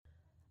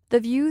The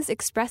views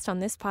expressed on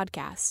this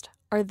podcast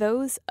are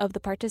those of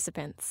the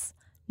participants,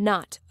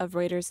 not of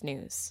Reuters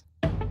News.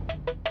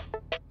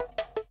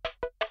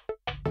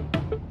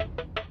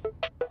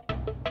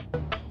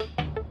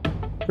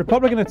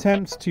 Republican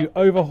attempts to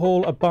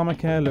overhaul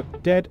Obamacare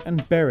look dead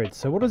and buried.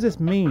 So what does this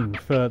mean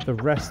for the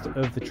rest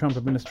of the Trump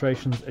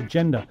administration's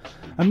agenda?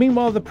 And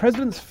meanwhile, the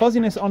president's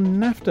fuzziness on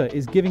NAFTA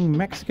is giving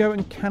Mexico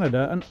and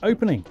Canada an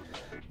opening.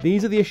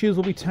 These are the issues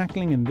we'll be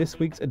tackling in this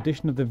week's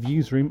edition of The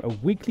Viewsroom, a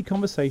weekly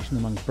conversation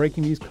among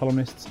breaking news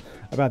columnists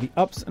about the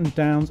ups and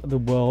downs of the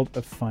world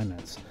of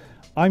finance.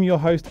 I'm your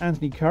host,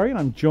 Anthony Curry, and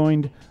I'm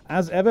joined,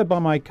 as ever, by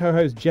my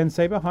co-host, Jen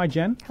Saber. Hi,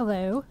 Jen.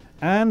 Hello.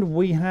 And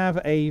we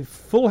have a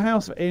full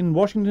house in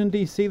Washington,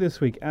 D.C. this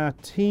week. Our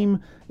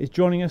team is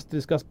joining us to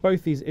discuss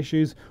both these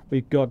issues.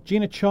 We've got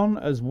Gina Chon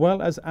as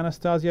well as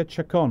Anastasia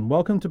Chacon.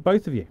 Welcome to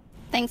both of you.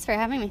 Thanks for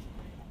having me.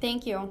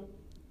 Thank you. All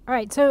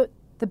right, so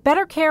the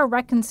Better Care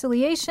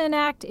Reconciliation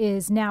Act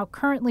is now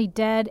currently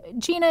dead.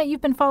 Gina,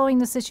 you've been following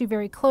this issue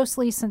very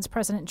closely since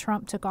President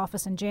Trump took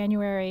office in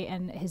January,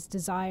 and his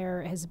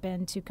desire has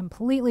been to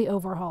completely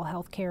overhaul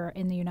health care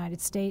in the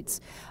United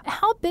States.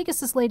 How big is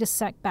this latest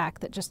setback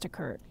that just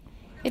occurred?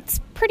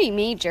 It's pretty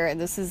major.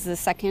 This is the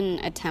second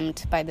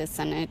attempt by the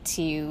Senate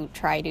to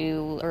try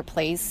to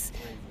replace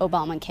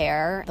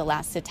Obamacare. The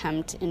last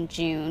attempt in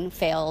June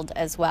failed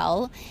as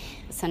well.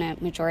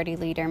 Senate Majority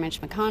Leader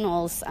Mitch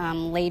McConnell's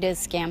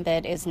latest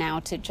gambit is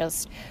now to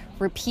just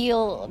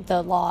repeal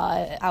the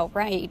law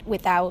outright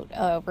without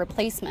a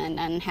replacement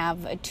and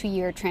have a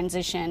 2-year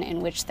transition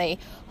in which they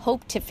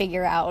hope to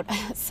figure out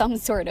some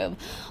sort of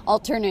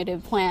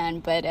alternative plan.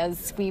 But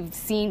as we've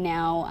seen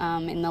now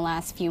in the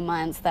last few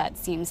months, that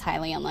seems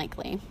highly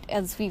unlikely.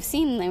 As we've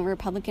seen, the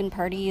Republican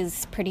Party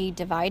is pretty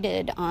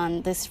divided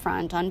on this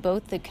front, on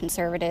both the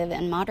conservative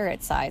and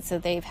moderate side. So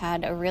they've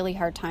had a really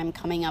hard time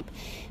coming up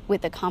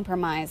with a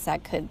compromise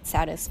that could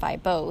satisfy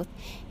both.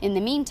 In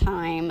the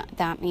meantime,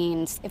 that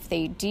means if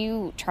they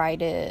do try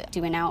to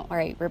do an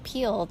outright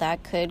repeal,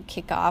 that could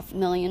kick off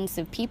millions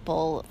of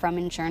people from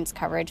insurance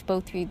coverage,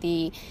 both through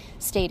the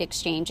state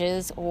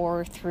exchanges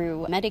or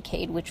through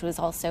Medicaid, which was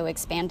also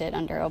expanded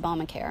under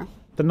Obamacare.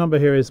 The number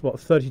here is,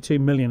 32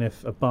 million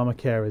if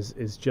Obamacare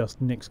is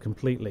just nixed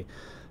completely.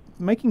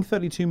 Making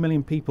 32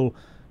 million people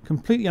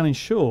completely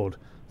uninsured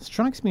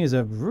strikes me as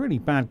a really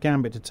bad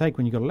gambit to take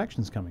when you've got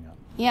elections coming up.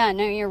 Yeah,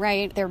 no, you're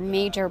right. They're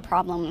major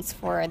problems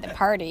for the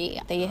party.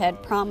 They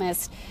had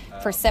promised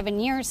for 7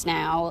 years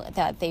now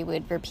that they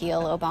would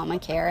repeal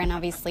Obamacare, and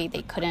obviously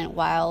they couldn't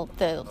while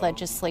the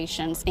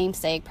legislation's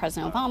namesake,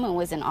 President Obama,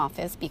 was in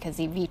office because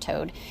he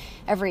vetoed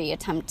every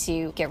attempt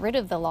to get rid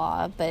of the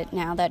law. But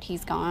now that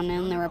he's gone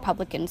and the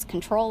Republicans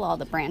control all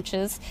the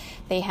branches,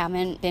 they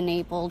haven't been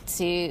able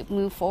to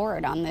move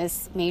forward on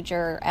this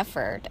major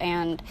effort.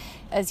 And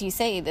as you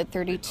say, the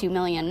 32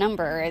 million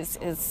number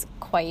is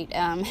quite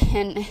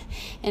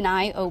an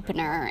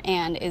eye-opener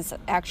and is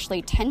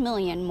actually 10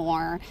 million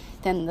more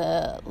than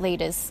the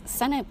latest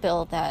Senate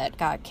bill that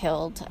got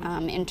killed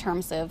in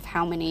terms of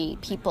how many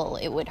people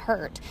it would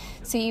hurt.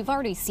 So you've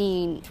already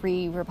seen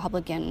 3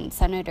 Republican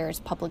senators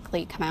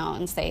publicly come out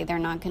and say they're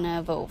not going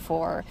to vote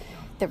for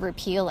the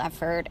repeal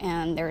effort,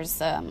 and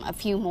there's a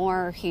few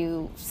more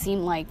who seem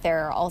like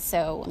they're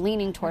also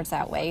leaning towards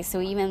that way.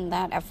 So even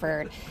that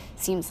effort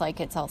seems like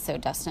it's also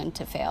destined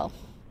to fail.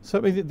 So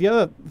the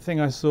other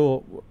thing I saw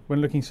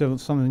when looking at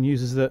some of the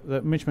news is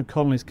that Mitch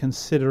McConnell is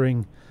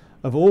considering,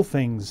 of all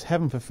things,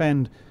 heaven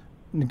forfend,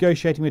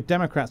 negotiating with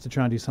Democrats to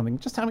try and do something.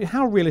 Just tell me,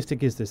 how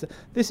realistic is this?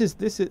 This is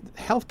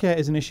healthcare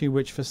is an issue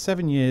which for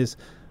 7 years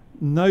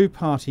no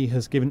party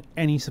has given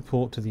any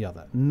support to the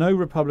other. No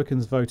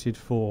Republicans voted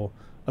for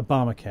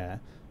Obamacare.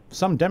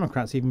 Some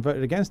Democrats even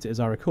voted against it, as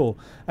I recall.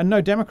 And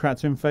no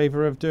Democrats are in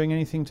favor of doing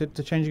anything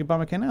to changing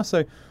Obamacare now.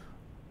 So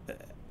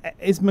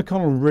is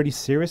McConnell really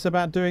serious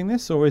about doing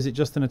this, or is it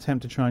just an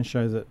attempt to try and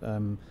show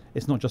that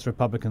it's not just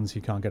Republicans who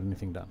can't get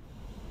anything done?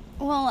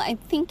 Well, I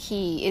think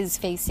he is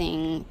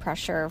facing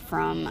pressure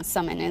from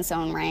some in his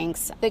own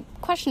ranks. The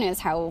question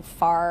is, how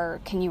far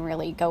can you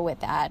really go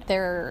with that?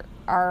 There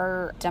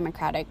are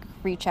Democratic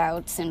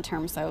reach-outs in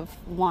terms of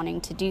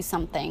wanting to do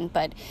something,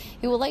 but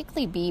it will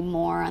likely be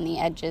more on the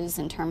edges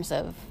in terms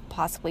of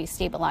possibly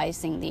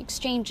stabilizing the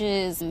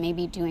exchanges,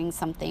 maybe doing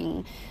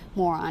something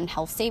more on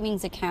health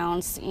savings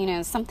accounts,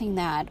 something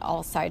that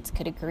all sides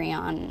could agree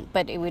on,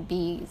 but it would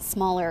be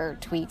smaller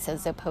tweaks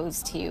as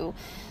opposed to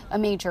a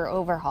major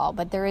overhaul.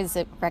 But there is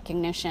a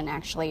recognition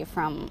actually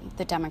from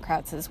the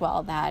Democrats as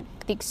well that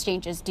the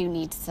exchanges do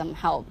need some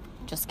help,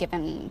 just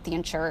given the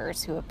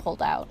insurers who have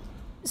pulled out.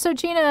 So,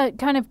 Gina,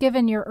 kind of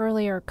given your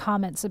earlier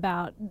comments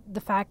about the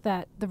fact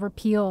that the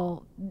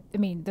repeal,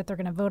 that they're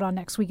going to vote on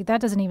next week,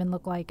 that doesn't even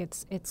look like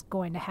it's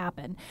going to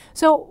happen.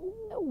 So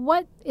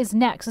what is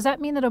next? Does that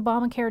mean that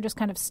Obamacare just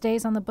kind of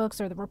stays on the books,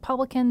 or the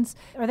Republicans,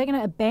 are they going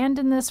to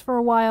abandon this for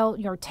a while,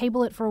 or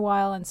table it for a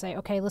while and say,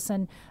 okay,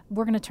 listen,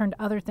 we're going to turn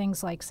to other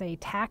things like, say,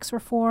 tax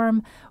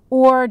reform?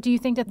 Or do you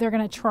think that they're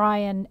going to try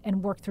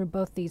and work through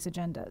both these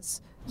agendas?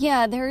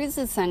 Yeah, there is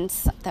a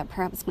sense that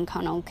perhaps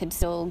McConnell could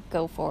still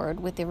go forward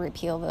with the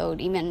repeal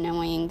vote, even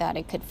knowing that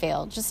it could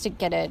fail, just to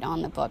get it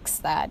on the books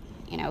that,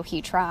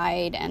 he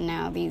tried, and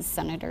now these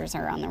senators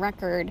are on the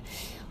record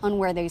on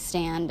where they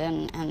stand,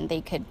 and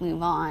they could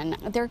move on.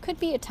 There could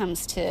be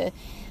attempts to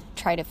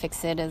try to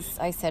fix it, as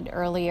I said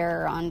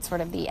earlier, on sort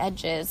of the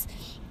edges.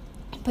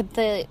 But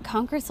the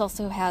Congress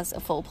also has a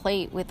full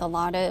plate with a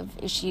lot of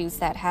issues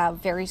that have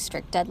very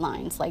strict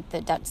deadlines, like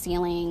the debt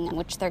ceiling,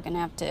 which they're going to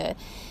have to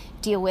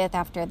deal with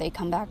after they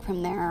come back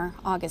from their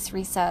August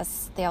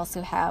recess. They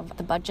also have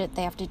the budget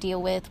they have to deal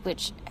with,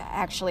 which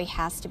actually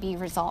has to be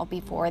resolved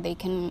before they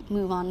can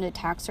move on to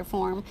tax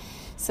reform.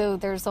 So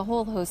there's a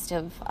whole host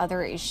of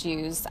other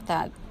issues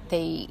that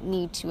they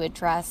need to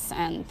address,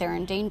 and they're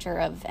in danger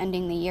of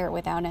ending the year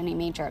without any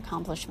major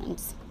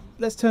accomplishments.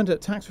 Let's turn to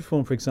tax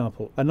reform, for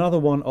example. Another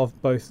one of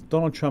both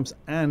Donald Trump's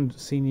and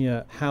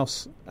senior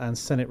House and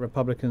Senate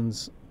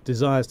Republicans'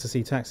 desires to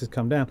see taxes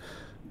come down.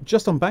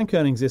 Just on bank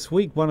earnings this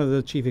week, one of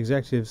the chief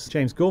executives,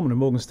 James Gorman of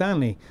Morgan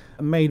Stanley,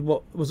 made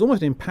what was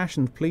almost an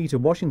impassioned plea to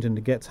Washington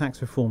to get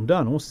tax reform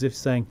done, almost as if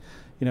saying,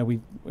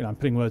 I'm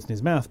putting words in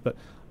his mouth, but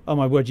oh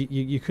my word,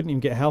 you couldn't even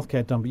get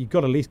healthcare done, but you've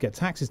got to at least get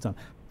taxes done.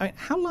 I mean,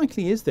 how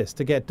likely is this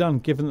to get done,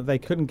 given that they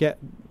couldn't get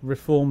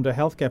reformed a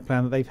healthcare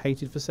plan that they've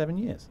hated for 7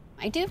 years?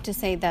 I do have to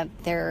say that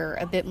they're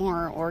a bit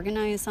more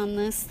organized on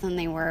this than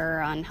they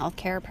were on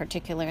healthcare,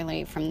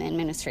 particularly from the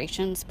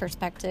administration's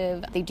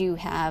perspective. They do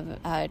have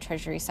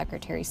Treasury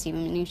Secretary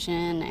Steven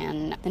Mnuchin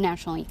and the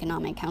National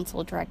Economic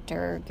Council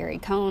Director Gary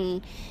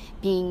Cohn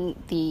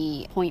being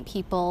the point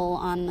people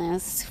on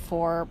this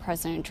for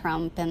President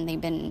Trump, and they've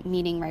been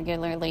meeting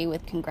regularly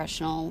with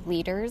congressional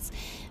leaders.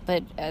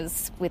 But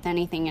as with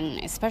anything,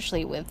 and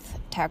especially with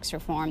tax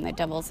reform, the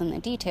devil's in the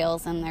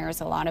details, and there's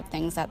a lot of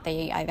things that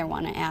they either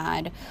want to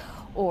add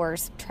or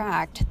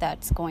subtract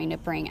that's going to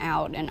bring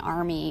out an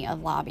army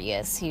of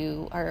lobbyists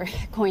who are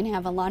going to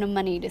have a lot of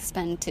money to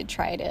spend to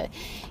try to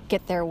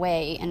get their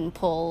way and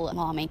pull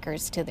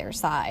lawmakers to their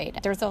side.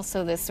 There's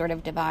also this sort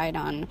of divide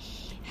on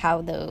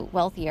how the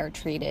wealthy are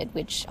treated,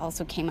 which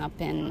also came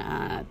up in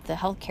the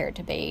healthcare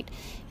debate,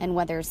 and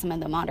whether some of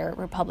the moderate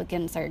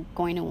Republicans are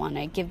going to want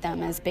to give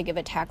them as big of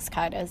a tax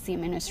cut as the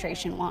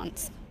administration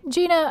wants.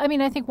 Gina,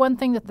 I think one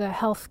thing that the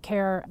health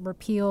care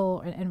repeal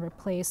and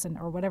replace,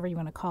 or whatever you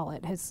want to call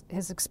it,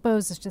 has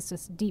exposed is just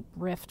this deep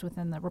rift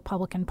within the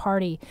Republican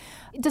Party.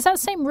 Does that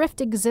same rift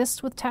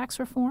exist with tax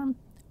reform?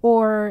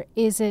 Or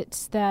is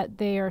it that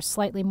they are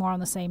slightly more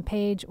on the same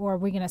page, or are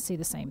we going to see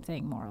the same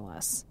thing more or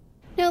less?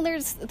 No,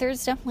 there's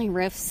definitely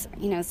rifts.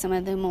 Some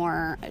of the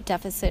more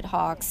deficit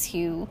hawks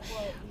who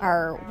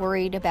are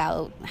worried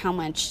about how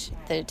much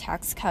the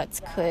tax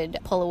cuts could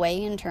pull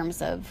away in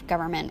terms of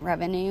government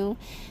revenue.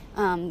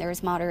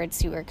 There's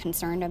moderates who are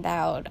concerned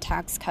about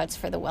tax cuts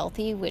for the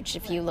wealthy, which,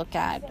 if you look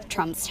at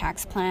Trump's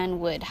tax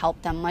plan, would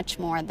help them much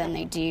more than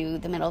they do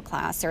the middle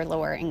class or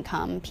lower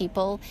income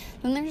people.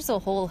 Then there's a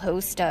whole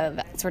host of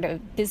sort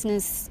of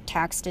business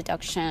tax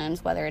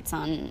deductions, whether it's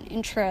on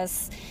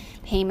interest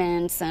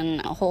payments and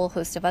a whole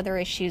host of other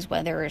issues,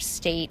 whether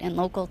state and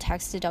local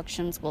tax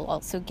deductions will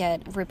also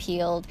get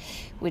repealed,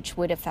 which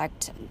would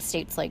affect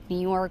states like New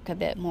York a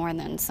bit more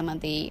than some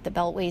of the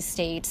Beltway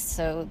states.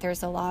 So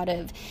there's a lot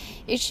of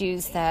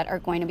issues that are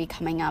going to be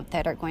coming up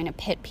that are going to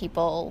pit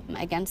people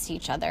against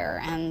each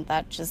other, and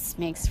that just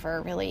makes for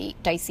a really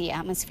dicey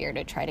atmosphere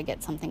to try to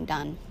get something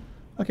done.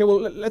 Okay, well,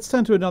 let's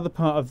turn to another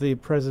part of the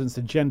president's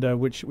agenda,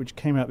 which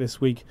came out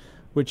this week,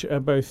 which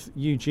both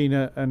you,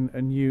 Gina,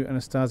 and you,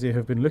 Anastasia,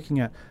 have been looking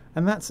at,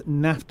 and that's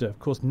NAFTA. Of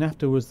course,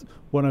 NAFTA was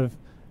one of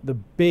the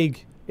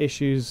big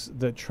issues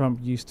that Trump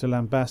used to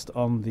lambast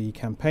on the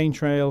campaign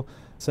trail,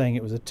 saying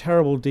it was a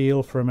terrible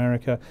deal for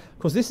America. Of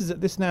course,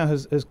 this now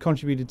has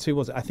contributed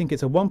to, I think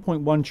it's a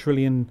 $1.1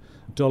 trillion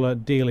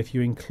deal if you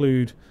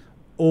include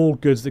all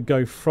goods that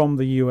go from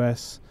the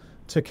US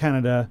to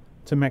Canada,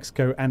 to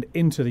Mexico, and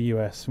into the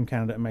US from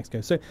Canada and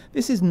Mexico. So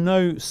this is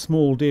no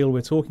small deal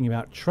we're talking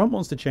about. Trump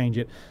wants to change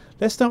it.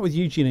 Let's start with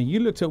you, Gina. You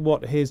looked at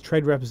what his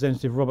trade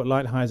representative, Robert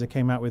Lighthizer,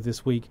 came out with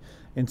this week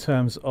in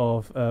terms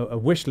of a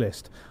wish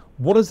list.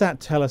 What does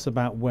that tell us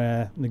about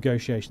where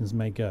negotiations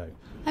may go?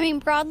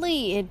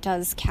 Broadly, it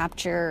does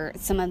capture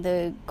some of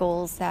the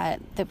goals that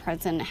the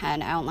president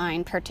had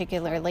outlined,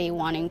 particularly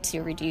wanting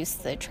to reduce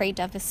the trade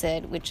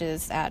deficit, which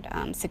is at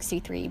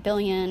 $63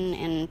 billion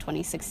in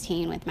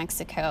 2016 with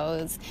Mexico.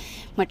 It's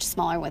much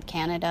smaller with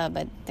Canada,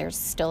 but there's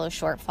still a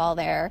shortfall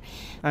there.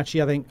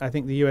 Actually, I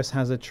think the U.S.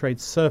 has a trade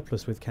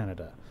surplus with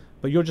Canada.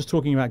 But you're just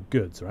talking about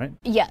goods, right?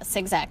 Yes,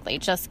 exactly,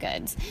 just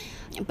goods.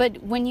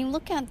 But when you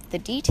look at the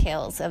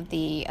details of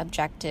the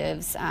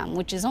objectives,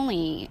 which is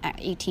only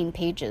 18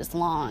 pages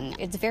long,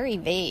 it's very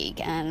vague,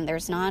 and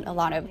there's not a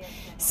lot of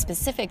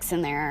specifics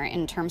in there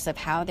in terms of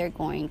how they're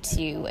going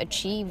to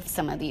achieve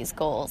some of these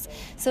goals.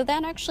 So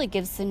that actually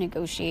gives the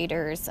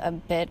negotiators a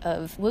bit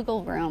of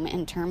wiggle room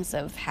in terms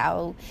of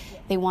how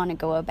they want to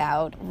go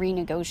about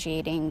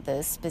renegotiating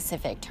the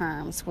specific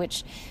terms,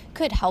 which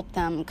could help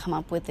them come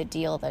up with a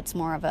deal that's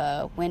more of a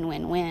a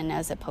win-win-win,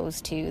 as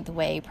opposed to the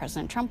way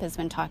President Trump has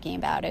been talking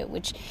about it,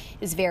 which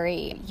is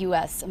very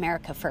U.S.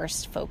 America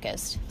first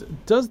focused.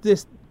 Does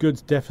this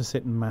goods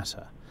deficit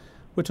matter?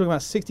 We're talking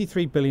about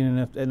 $63 billion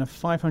in a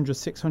 $500,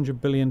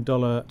 $600 billion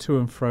to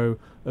and fro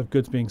of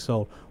goods being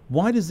sold.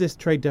 Why does this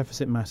trade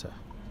deficit matter?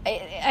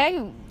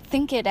 I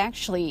think it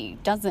actually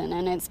doesn't,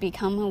 and it's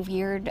become a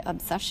weird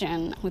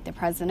obsession with the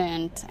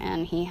president,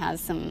 and he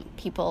has some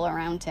people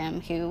around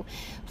him who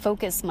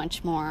focus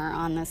much more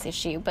on this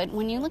issue. But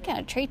when you look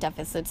at trade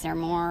deficits, they're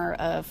more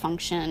a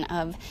function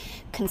of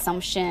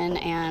consumption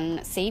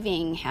and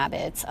saving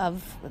habits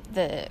of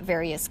the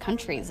various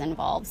countries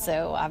involved.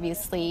 So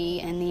obviously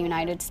in the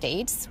United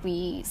States,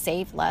 we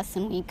save less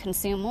and we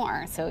consume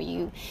more. So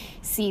you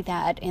see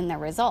that in the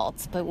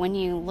results. But when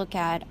you look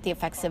at the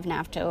effects of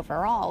NAFTA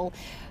overall,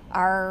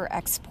 our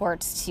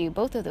exports to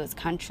both of those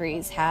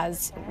countries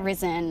has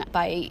risen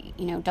by,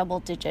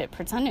 double-digit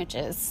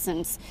percentages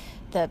since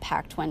the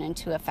pact went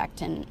into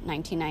effect in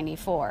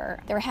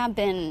 1994. There have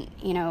been,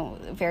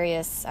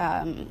 various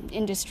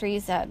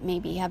industries that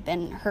maybe have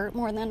been hurt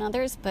more than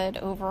others, but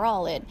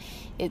overall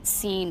it's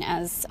seen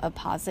as a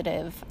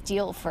positive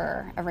deal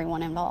for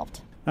everyone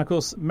involved. Now, of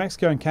course,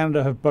 Mexico and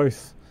Canada have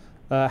both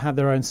had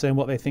their own say in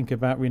what they think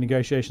about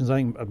renegotiations. I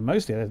think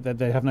mostly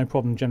they have no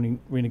problem generally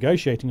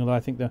renegotiating, although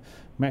I think the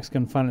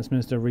Mexican finance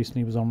minister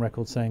recently was on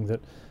record saying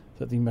that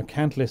the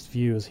mercantilist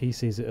view, as he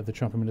sees it, of the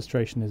Trump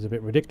administration is a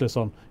bit ridiculous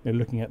on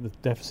looking at the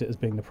deficit as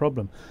being the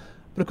problem.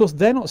 But of course,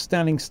 they're not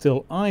standing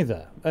still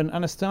either. And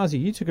Anastasia,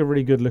 you took a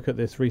really good look at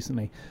this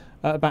recently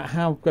about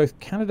how both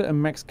Canada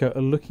and Mexico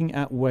are looking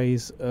at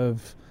ways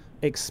of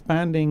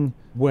expanding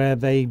where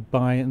they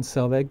buy and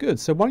sell their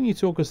goods. So why don't you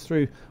talk us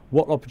through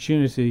what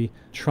opportunity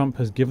Trump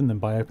has given them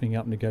by opening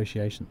up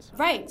negotiations?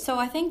 Right. So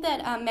I think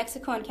that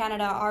Mexico and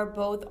Canada are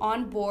both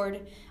on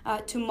board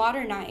to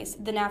modernize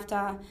the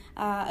NAFTA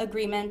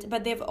agreement,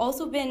 but they've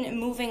also been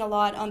moving a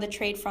lot on the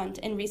trade front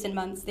in recent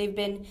months. They've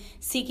been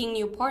seeking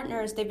new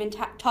partners. They've been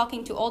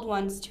talking to old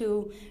ones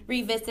to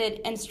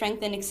revisit and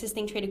strengthen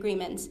existing trade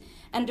agreements.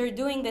 And they're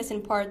doing this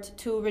in part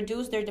to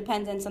reduce their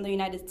dependence on the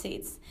United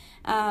States.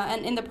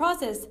 And in the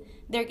process,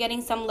 they're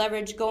getting some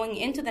leverage going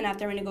into the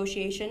NAFTA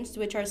renegotiations,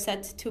 which are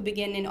set to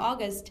begin in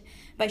August,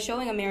 by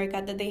showing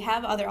America that they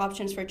have other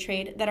options for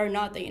trade that are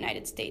not the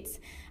United States.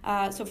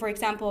 So, for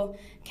example,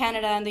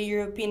 Canada and the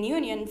European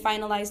Union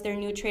finalized their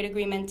new trade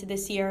agreement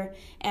this year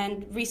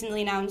and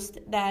recently announced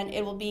that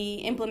it will be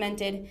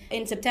implemented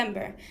in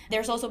September.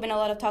 There's also been a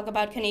lot of talk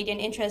about Canadian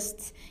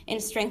interests in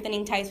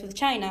strengthening ties with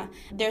China.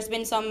 There's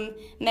been some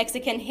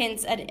Mexican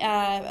hints at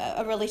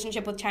a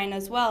relationship with China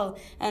as well,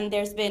 and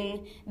they've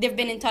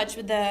been in touch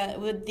with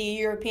the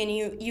European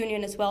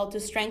Union as well to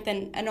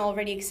strengthen an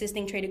already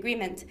existing trade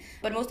agreement.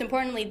 But most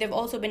importantly, they've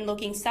also been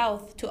looking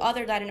south to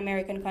other Latin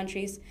American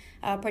countries,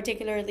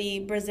 particularly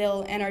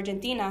Brazil and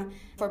Argentina,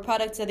 for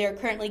products that they're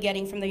currently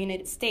getting from the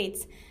United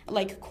States,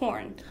 like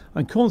corn.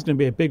 And corn's going to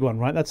be a big one,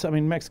 right?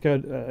 Mexico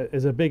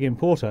is a big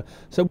importer.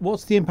 So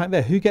what's the impact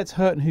there? Who gets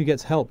hurt and who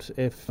gets helped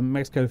if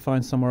Mexico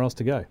finds somewhere else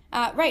to go?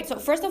 Right. So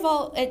first of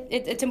all,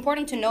 it's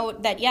important to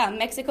note that,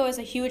 Mexico is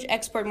a huge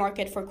export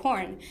market for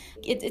corn.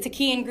 It's a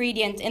key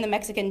ingredient in the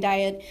Mexican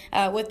diet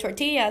with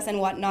tortillas and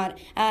whatnot.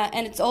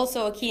 And it's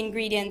also a key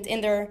ingredient in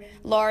their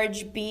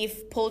large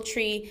beef,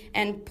 poultry,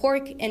 and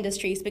pork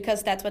industries,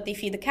 because that's what they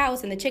feed the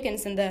cows and the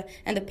chickens and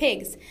the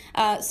pigs.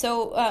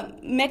 So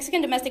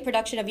Mexican domestic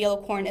production of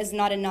yellow corn is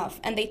not enough,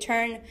 and they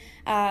turn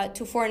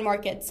to foreign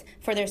markets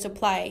for their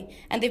supply.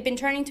 And they've been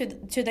turning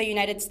to the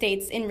United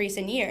States in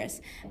recent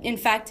years. In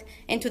fact,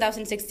 in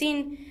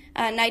 2016,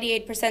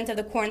 98% of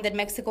the corn that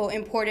Mexico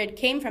imported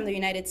came from the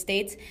United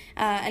States,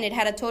 and it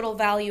had a total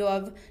value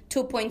of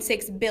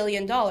 $2.6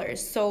 billion.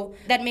 So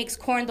that makes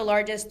corn the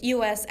largest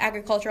U.S.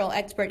 agricultural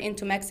export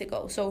into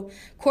Mexico. So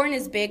corn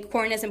is big,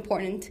 corn is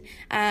important.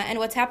 And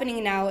what's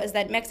happening now is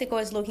that Mexico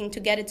is looking to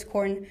get its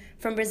corn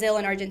from Brazil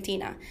and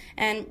Argentina.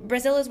 And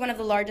Brazil is one of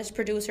the largest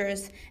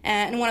producers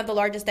and one of the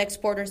largest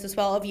exporters as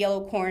well of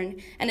yellow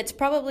corn. And it's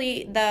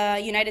probably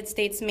the United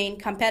States' main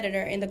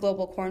competitor in the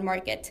global corn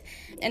market.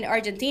 And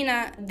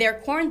Argentina, their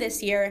corn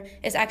this year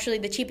is actually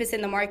the cheapest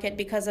in the market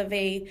because of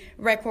a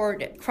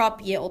record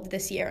crop yield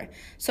this year.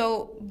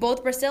 So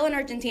both Brazil and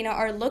Argentina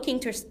are looking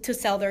to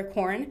sell their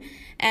corn.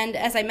 And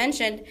as I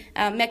mentioned,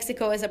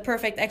 Mexico is a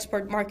perfect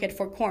export market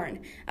for corn.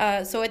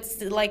 So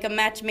it's like a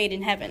match made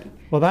in heaven.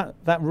 Well,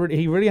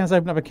 he really has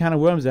opened up a can of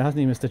worms there, hasn't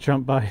he, Mr.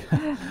 Trump, by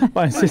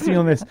insisting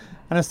on this.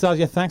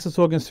 Anastasia, thanks for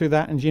talking us through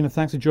that. And Gina,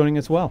 thanks for joining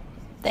us as well.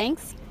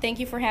 Thanks. Thank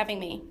you for having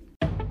me.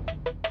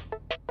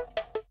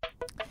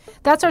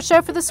 That's our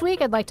show for this week.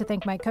 I'd like to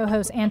thank my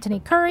co-hosts Anthony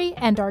Curry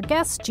and our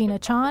guests Gina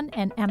Chon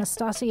and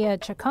Anastasia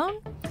Chacon.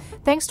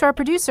 Thanks to our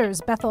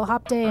producers Bethel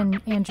Hopday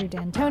and Andrew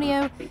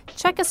D'Antonio.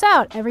 Check us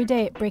out every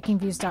day at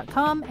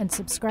breakingviews.com and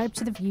subscribe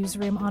to The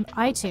Viewsroom on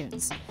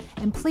iTunes.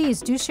 And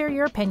please do share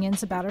your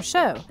opinions about our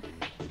show.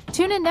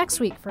 Tune in next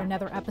week for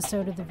another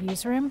episode of The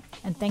Viewsroom,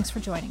 and thanks for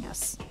joining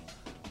us.